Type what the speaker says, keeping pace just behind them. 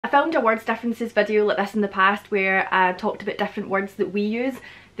filmed a words differences video like this in the past where I talked about different words that we use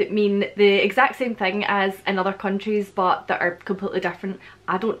that mean the exact same thing as in other countries but that are completely different.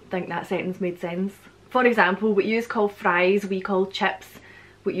 I don't think that sentence made sense. For example, what yous call fries, we call chips.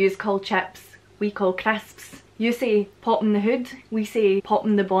 What yous call chips, we call crisps. You say pop in the hood, we say pop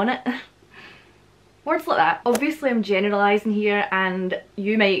in the bonnet. Words like that. Obviously I'm generalising here and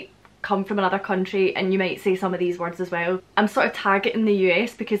you might come from another country and you might say some of these words as well. I'm sort of targeting the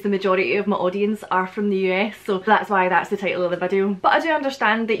US because the majority of my audience are from the US, so that's why that's the title of the video. But I do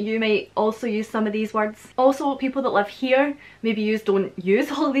understand that you might also use some of these words. Also, people that live here, maybe you don't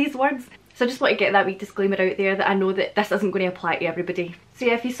use all of these words. So I just want to get that wee disclaimer out there that I know that this isn't going to apply to everybody. So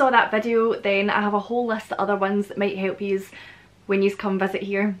yeah, if you saw that video, then I have a whole list of other ones that might help you when you come visit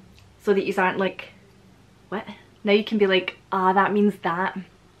here, so that you aren't like, what? Now you can be like, ah, that means that.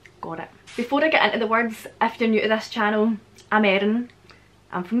 Got it. Before I get into the words, if you're new to this channel, I'm Erin.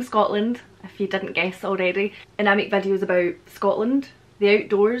 I'm from Scotland, if you didn't guess already, and I make videos about Scotland, the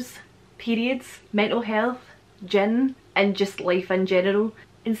outdoors, periods, mental health, gin, and just life in general.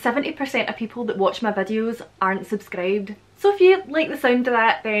 And 70% of people that watch my videos aren't subscribed. So if you like the sound of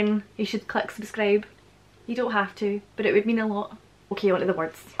that, then you should click subscribe. You don't have to, but it would mean a lot. Okay, on to the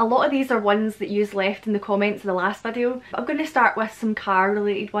words. A lot of these are ones that yous left in the comments of the last video. I'm going to start with some car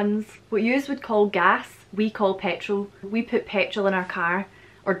related ones. What yous would call gas, we call petrol. We put petrol in our car,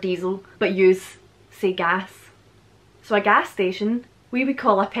 or diesel, but yous say gas. So a gas station, we would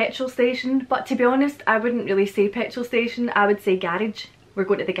call a petrol station, but to be honest, I wouldn't really say petrol station, I would say garage. We're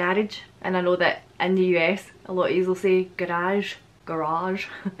going to the garage, and I know that in the US, a lot of yous will say garage,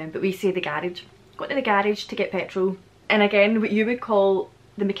 but we say the garage. Going to the garage to get petrol. And again, what you would call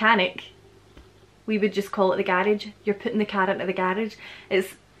the mechanic, we would just call it the garage. You're putting the car into the garage.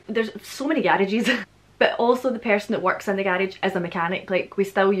 There's so many garages. But also the person that works in the garage is a mechanic. Like, we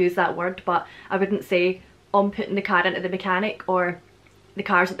still use that word, but I wouldn't say, oh, I'm putting the car into the mechanic, or the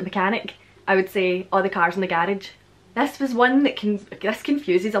car's at the mechanic. I would say, oh, the car's in the garage. This was one that this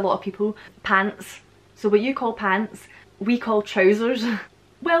confuses a lot of people. Pants. So what you call pants, we call trousers.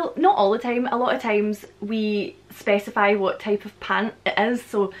 Well, not all the time. A lot of times we specify what type of pant it is.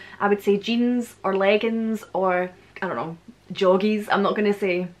 So I would say jeans or leggings or, I don't know, joggies. I'm not going to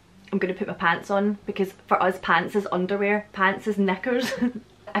say I'm going to put my pants on, because for us pants is underwear. Pants is knickers.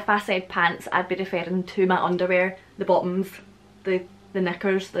 If I said pants, I'd be referring to my underwear, the bottoms, the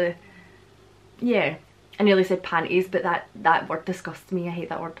knickers, yeah. I nearly said panties, but that word disgusts me. I hate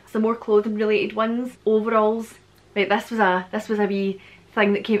that word. Some more clothing related ones. Overalls. Right, this was a wee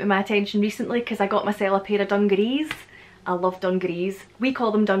thing that came to my attention recently because I got myself a pair of dungarees. I love dungarees. We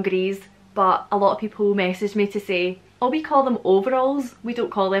call them dungarees, but a lot of people messaged me to say, oh, we call them overalls, we don't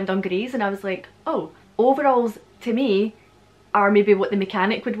call them dungarees. And I was like, oh, overalls to me are maybe what the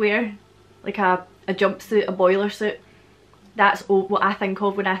mechanic would wear, like a jumpsuit, a boiler suit. That's what I think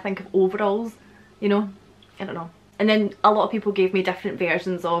of when I think of overalls, you know. I don't know. And then a lot of people gave me different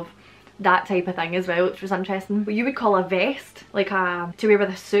versions of that type of thing as well, which was interesting. What you would call a vest, like to wear with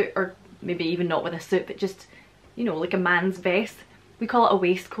a suit, or maybe even not with a suit, but just, you know, like a man's vest. We call it a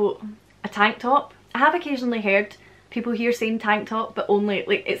waistcoat. A tank top. I have occasionally heard people here saying tank top, but only,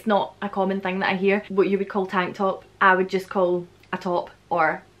 like, it's not a common thing that I hear. What you would call tank top, I would just call a top,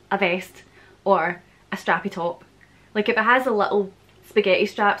 or a vest, or a strappy top. Like, if it has a little spaghetti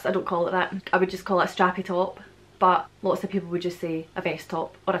straps, I don't call it that. I would just call it a strappy top. But lots of people would just say a vest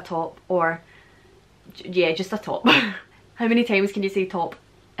top, or a top, or yeah, just a top. How many times can you say top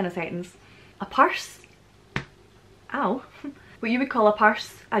in a sentence? A purse. Ow. What you would call a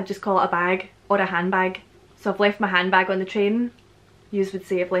purse, I'd just call it a bag or a handbag. So I've left my handbag on the train. You would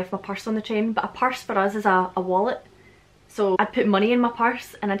say I've left my purse on the train, but a purse for us is a wallet. So I'd put money in my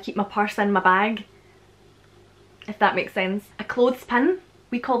purse and I'd keep my purse in my bag, if that makes sense. A clothespin,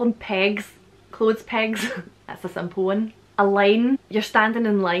 we call them pegs. Clothes pegs. That's a simple one. A line, you're standing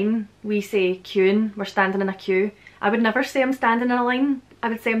in line. We say queuing, we're standing in a queue. I would never say I'm standing in a line. I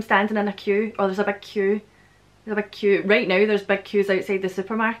would say I'm standing in a queue, or there's a big queue. There's a big queue. Right now there's big queues outside the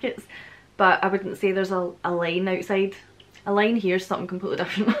supermarkets, but I wouldn't say there's a line outside. A line here is something completely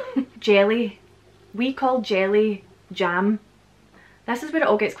different. Jelly. We call jelly jam. This is where it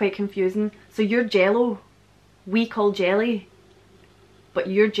all gets quite confusing. So your jello, we call jelly, but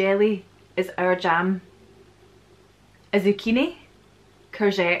your jelly is our jam. A zucchini,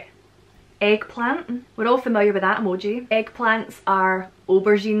 courgette, eggplant. We're all familiar with that emoji. Eggplants are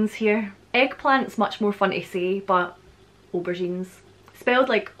aubergines here. Eggplant's much more fun to say, but aubergines. Spelled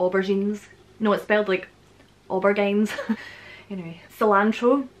like aubergines. No, it's spelled like aubergines. Anyway,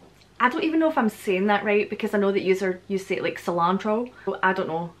 cilantro. I don't even know if I'm saying that right, because I know that you say it like cilantro. I don't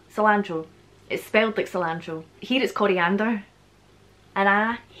know. Cilantro. It's spelled like cilantro. Here it's coriander. And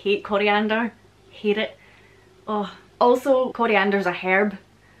I hate coriander. Hate it. Oh. Also, coriander is a herb,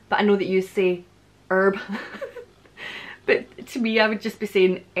 but I know that you say herb. But to me, I would just be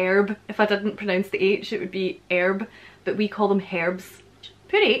saying herb. If I didn't pronounce the H, it would be herb. But we call them herbs.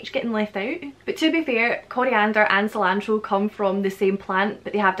 Poor H getting left out. But to be fair, coriander and cilantro come from the same plant,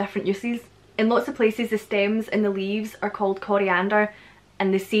 but they have different uses. In lots of places, the stems and the leaves are called coriander,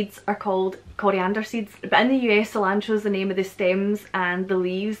 and the seeds are called coriander seeds. But in the US, cilantro is the name of the stems and the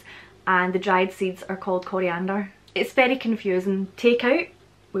leaves, and the dried seeds are called coriander. It's very confusing. Takeout,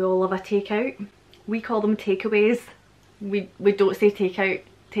 we all love a takeout. We call them takeaways. We don't say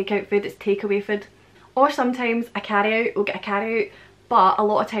takeout food, it's takeaway food. Or sometimes a carry out, we'll get a carry out, but a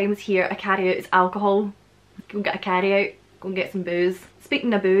lot of times here a carry out is alcohol. Go get a carry out, go and get some booze.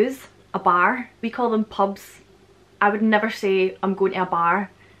 Speaking of booze, a bar, we call them pubs. I would never say I'm going to a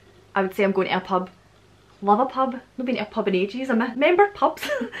bar. I would say I'm going to a pub. Love a pub. Not been to a pub in ages. I'm a member of pubs.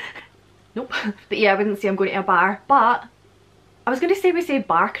 Nope. But yeah, I wouldn't say I'm going to a bar. But I was going to say we say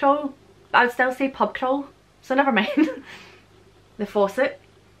bar crawl, but I would still say pub crawl. So never mind. The faucet.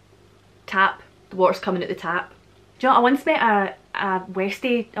 Tap. The water's coming at the tap. Do you know, I once met a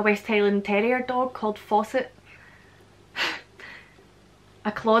West Highland Terrier dog called Fawcett.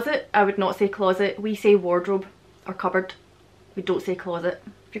 A closet. I would not say closet. We say wardrobe or cupboard. We don't say closet.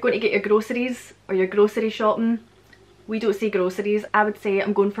 If you're going to get your groceries or your grocery shopping, we don't say groceries. I would say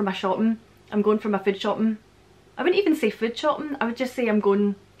I'm going for my shopping. I'm going for my food shopping. I wouldn't even say food shopping. I would just say I'm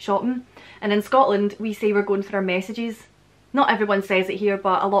going shopping. And in Scotland, we say we're going for our messages. Not everyone says it here,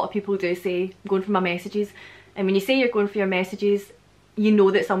 but a lot of people do say I'm going for my messages. And when you say you're going for your messages, you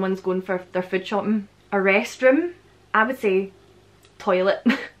know that someone's going for their food shopping. A restroom, I would say toilet.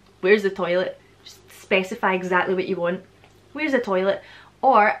 Where's the toilet? Just specify exactly what you want. Where's the toilet?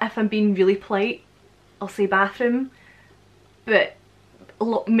 Or if I'm being really polite, I'll say bathroom. But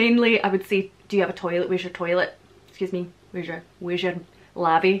mainly I would say, do you have a toilet? Where's your toilet? Excuse me, where's your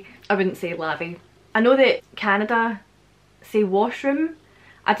lavvy? I wouldn't say lavvy. I know that Canada say washroom.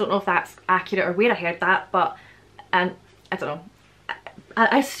 I don't know if that's accurate or where I heard that, but I don't know.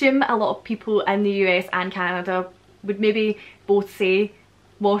 I assume a lot of people in the US and Canada would maybe both say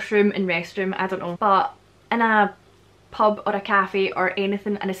washroom and restroom, I don't know. But in a pub or a cafe or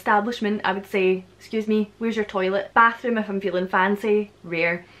anything, an establishment, I would say, excuse me, where's your toilet? Bathroom if I'm feeling fancy,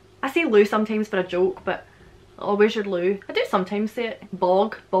 rare. I say loo sometimes for a joke, but oh, where's your loo? I do sometimes say it.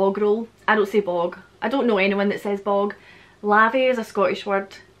 Bog roll. I don't say bog. I don't know anyone that says bog. Lavvy is a Scottish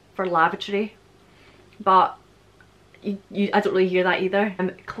word for lavatory, but I don't really hear that either.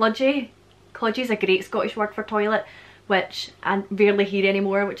 Cludgy. Cludgy is a great Scottish word for toilet, which I rarely hear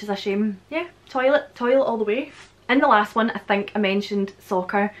anymore, which is a shame. Yeah, toilet all the way. In the last one, I think I mentioned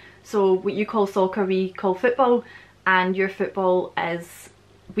soccer. So what you call soccer, we call football, and your football is,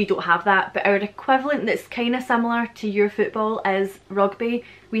 we don't have that, but our equivalent that's kind of similar to your football is rugby.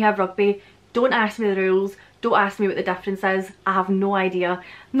 We have rugby. Don't ask me the rules. Don't ask me what the difference is. I have no idea.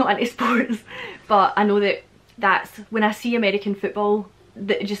 I'm not into sports, but I know that that's, when I see American football,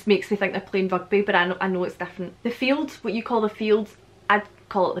 that it just makes me think they're playing rugby, but I know it's different. The field, what you call the field, I'd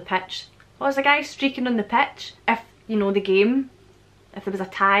call it the pitch. Well, there's a guy streaking on the pitch. If, you know, the game, if there was a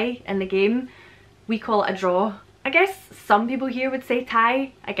tie in the game, we call it a draw. I guess some people here would say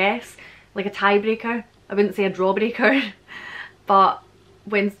tie, I guess. Like a tiebreaker. I wouldn't say a draw breaker. But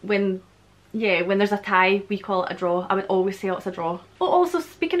when there's a tie, we call it a draw. I would always say it's a draw. Oh, also,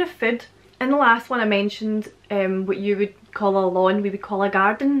 speaking of food, in the last one I mentioned what you would call a lawn, we would call a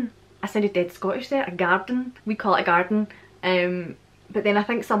garden. I sounded dead Scottish there, a garden. We call it a garden. But then I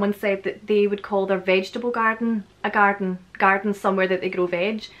think someone said that they would call their vegetable garden a garden. Garden's somewhere that they grow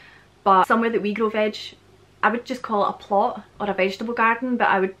veg. But somewhere that we grow veg, I would just call it a plot or a vegetable garden.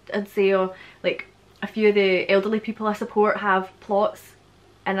 But I'd say like a few of the elderly people I support have plots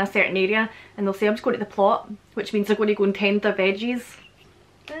in a certain area, and they'll say I'm just going to the plot, which means they're going to go and tend their veggies.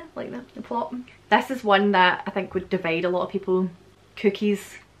 Yeah, like that, the plot. This is one that I think would divide a lot of people.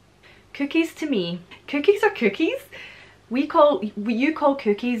 Cookies. Cookies to me. Cookies are cookies. You call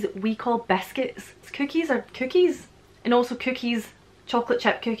cookies, we call biscuits. Cookies are cookies. And also cookies, chocolate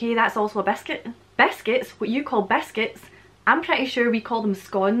chip cookie, that's also a biscuit. Biscuits, what you call biscuits, I'm pretty sure we call them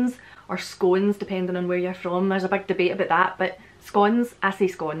scones or scones depending on where you're from. There's a big debate about that, but scones, I say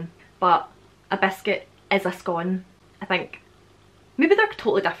scone. But a biscuit is a scone, I think. Maybe they're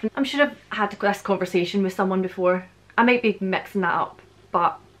totally different. I'm sure I've had this conversation with someone before. I might be mixing that up,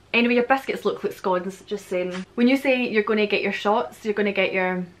 but anyway, your biscuits look like scones, just saying. When you say you're going to get your shots, you're going to get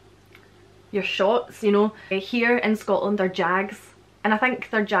your shots, you know. Here in Scotland are jags. And I think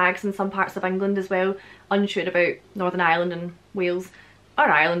they're jags in some parts of England as well. Unsure about Northern Ireland and Wales. Or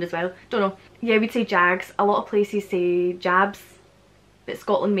Ireland as well, don't know. Yeah, we'd say jags. A lot of places say jabs, but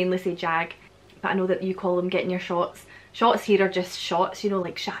Scotland mainly say jag. But I know that you call them getting your shots. Shots here are just shots, you know,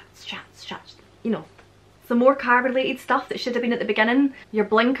 like shots, shots, shots, you know. Some more car related stuff that should have been at the beginning. Your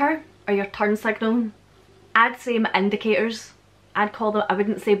blinker or your turn signal. I'd say my indicators. I'd call them, I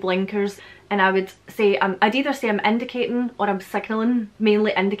wouldn't say blinkers. And I would say, I'd either say I'm indicating or I'm signalling,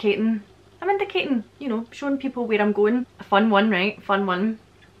 mainly indicating. I'm indicating, you know, showing people where I'm going. A fun one, right? Fun one.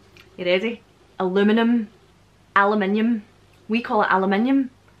 You ready? Aluminum, aluminium. We call it aluminium.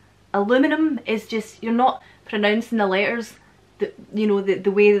 Aluminum is just, you're not pronouncing the letters, you know,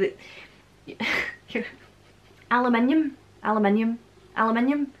 the way that you're, aluminium, aluminium,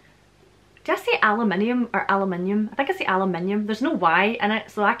 aluminium. Did I say aluminium or aluminium? I think I say aluminium. There's no Y in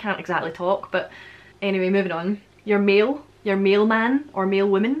it, so I can't exactly talk, but anyway, moving on. Your mail, your mailman or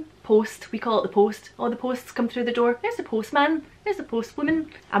mailwoman. Post, we call it the post. Oh, the posts come through the door. There's the postman, there's the postwoman.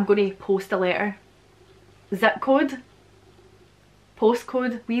 I'm going to post a letter. Zip code.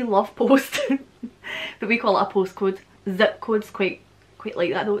 Postcode, we love post, but we call it a postcode. Zip code's quite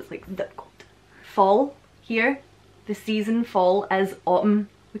like that though, it's like zip code. Fall, here, the season fall is autumn.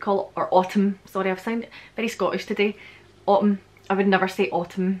 We call it, or autumn, sorry I've sounded very Scottish today. Autumn, I would never say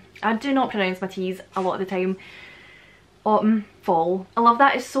autumn. I do not pronounce my T's a lot of the time. Autumn, fall. I love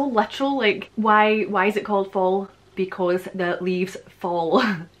that, it's so literal, like why is it called fall? Because the leaves fall.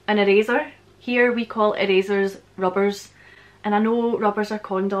 An eraser, here we call erasers rubbers. And I know rubbers are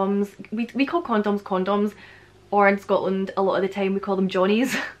condoms. We call condoms condoms, or in Scotland a lot of the time we call them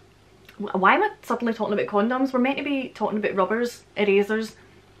Johnnies. Why am I suddenly talking about condoms? We're meant to be talking about rubbers, erasers.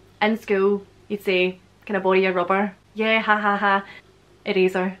 In school you'd say, can I borrow your rubber? Yeah, ha ha ha.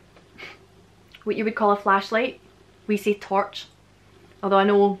 Eraser. What you would call a flashlight, we say torch. Although I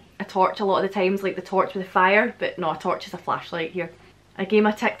know a torch a lot of the times like the torch with a fire, but no, a torch is a flashlight here. A game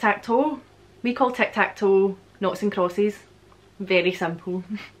of tic-tac-toe. We call tic-tac-toe noughts and crosses. Very simple.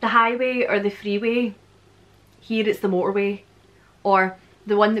 The highway or the freeway, here it's the motorway, or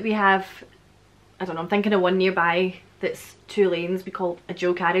the one that we have, I don't know, I'm thinking of one nearby that's 2 lanes, we call a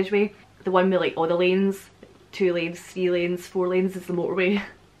dual carriageway. The one with like all the lanes, 2 lanes, 3 lanes, 4 lanes is the motorway.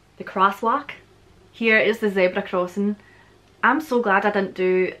 The crosswalk, here is the zebra crossing. I'm so glad I didn't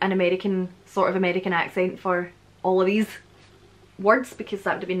do an American, sort of American accent for all of these words because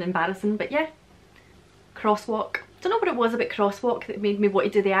that would have been embarrassing, but yeah. Crosswalk. Don't know what it was about crosswalk that made me want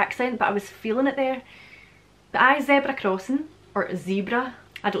to do the accent, but I was feeling it there. But zebra crossing, or zebra.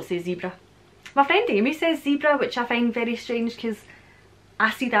 I don't say zebra. My friend Amy says zebra, which I find very strange because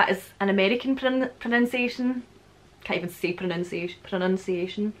I see that as an American pronunciation. Can't even say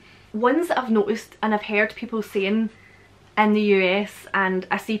pronunciation. Ones that I've noticed and I've heard people saying in the US, and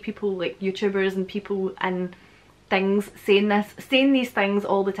I see people like YouTubers and people and things saying these things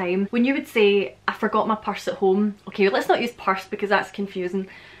all the time. When you would say, I forgot my purse at home. Okay, let's not use purse because that's confusing.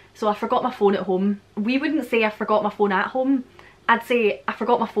 So I forgot my phone at home. We wouldn't say I forgot my phone at home. I'd say I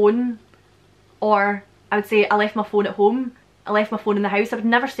forgot my phone, or I would say I left my phone at home. I left my phone in the house. I would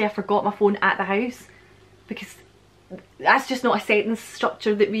never say I forgot my phone at the house because that's just not a sentence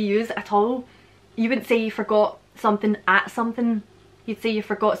structure that we use at all. You wouldn't say you forgot something at something. You'd say you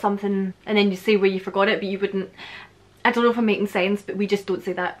forgot something and then you say where you forgot it, but you wouldn't. I don't know if I'm making sense, but we just don't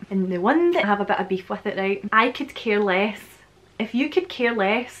say that. And the one that I have a bit of beef with it, right? I could care less. If you could care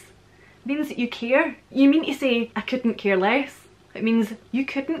less, it means that you care. You mean to say I couldn't care less. It means you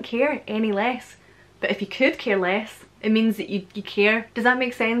couldn't care any less. But if you could care less, it means that you care. Does that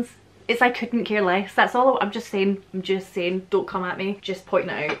make sense? It's I couldn't care less. That's all I'm just saying. I'm just saying, don't come at me. Just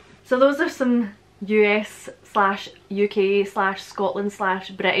pointing it out. So those are some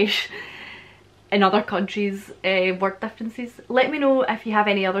US/UK/Scotland/British in other countries word differences. Let me know if you have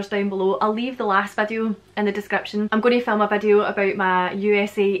any others down below. I'll leave the last video in the description. I'm going to film a video about my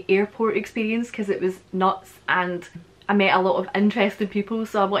USA airport experience because it was nuts and I met a lot of interesting people,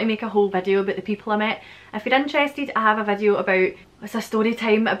 so I want to make a whole video about the people I met. If you're interested, I have a video about, it's a story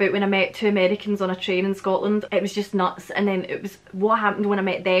time about when I met 2 Americans on a train in Scotland. It was just nuts, and then it was what happened when I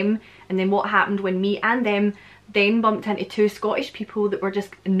met them, and then what happened when me and them then bumped into 2 Scottish people that were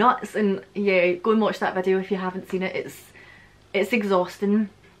just nuts. And yeah, go and watch that video if you haven't seen it. It's exhausting.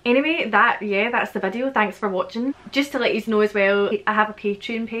 Anyway, that's the video. Thanks for watching. Just to let you know as well, I have a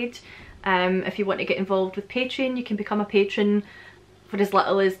Patreon page. If you want to get involved with Patreon, you can become a patron for as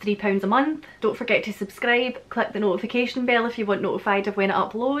little as £3 a month. Don't forget to subscribe, click the notification bell if you want notified of when I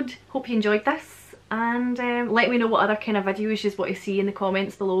upload. Hope you enjoyed this, and let me know what other kind of videos you want to see in the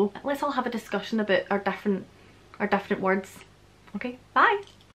comments below. Let's all have a discussion about our different words. Okay, bye!